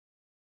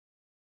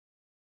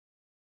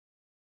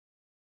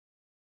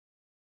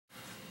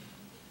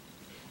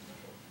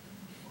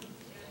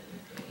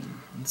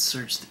Let's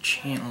search the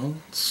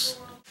channels.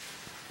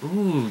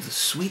 Ooh, the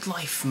Sweet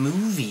Life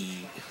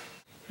movie.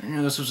 I didn't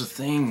know this was a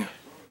thing.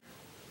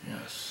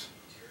 Yes.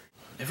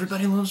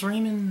 Everybody Loves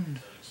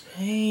Raymond.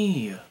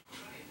 Hey.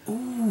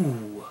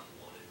 Ooh.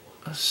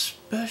 A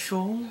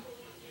special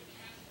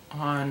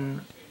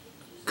on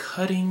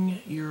cutting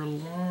your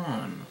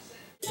lawn.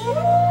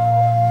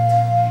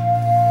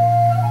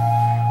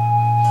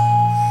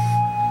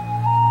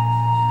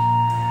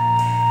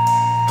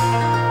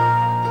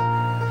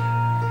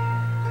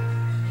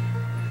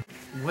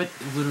 What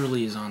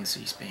literally is on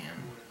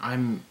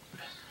C-SPAN?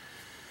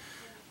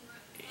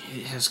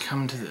 It has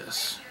come to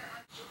this.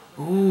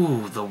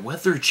 Ooh, the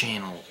Weather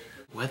Channel.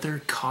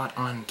 Weather caught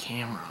on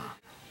camera.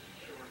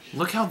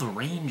 Look how the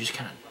rain just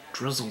kind of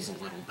drizzles a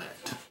little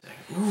bit.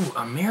 Ooh,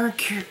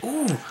 American.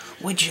 Ooh,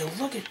 would you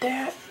look at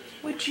that?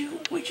 Would you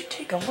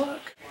take a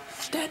look?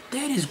 That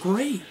is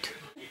great.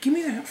 Give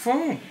me that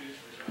phone.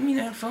 Give me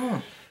that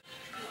phone.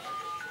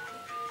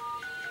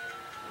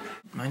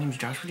 My name is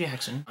Joshua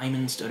Jackson.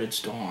 Diamond-studded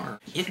star.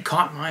 It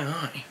caught my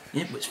eye.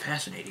 It was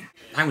fascinating.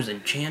 I was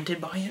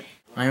enchanted by it.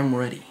 I am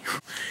ready.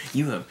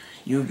 You have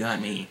got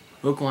me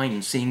hook, line,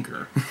 and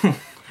sinker.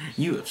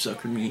 You have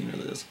suckered me into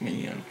this,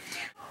 man.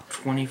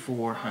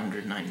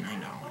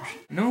 $2,499.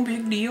 No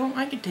big deal.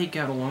 I could take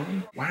out a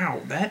loan.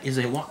 Wow, that is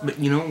a lot. But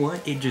you know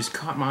what? It just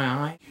caught my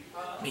eye.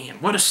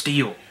 Man, what a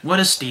steal. What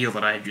a steal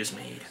that I have just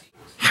made.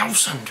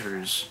 House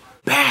Hunters.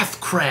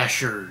 Bath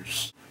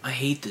Crashers. I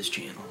hate this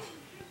channel.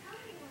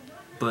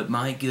 But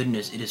my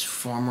goodness, it is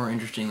far more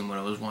interesting than what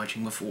I was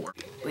watching before.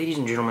 Ladies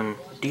and gentlemen,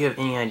 do you have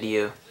any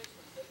idea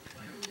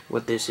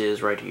what this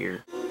is right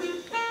here?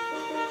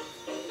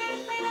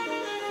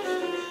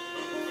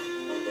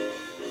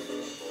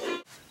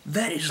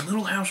 That is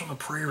Little House on the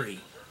Prairie.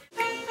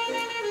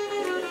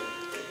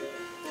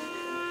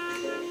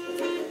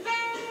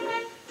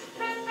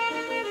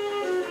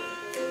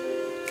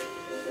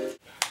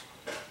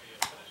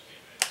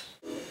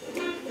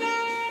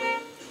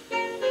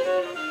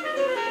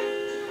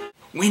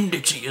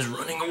 Winn-Dixie is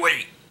running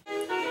away.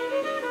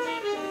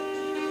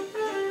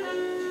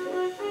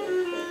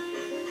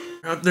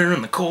 Out there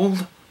in the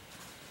cold.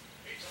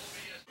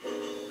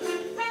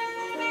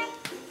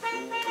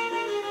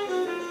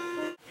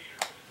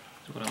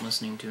 That's what I'm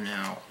listening to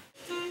now.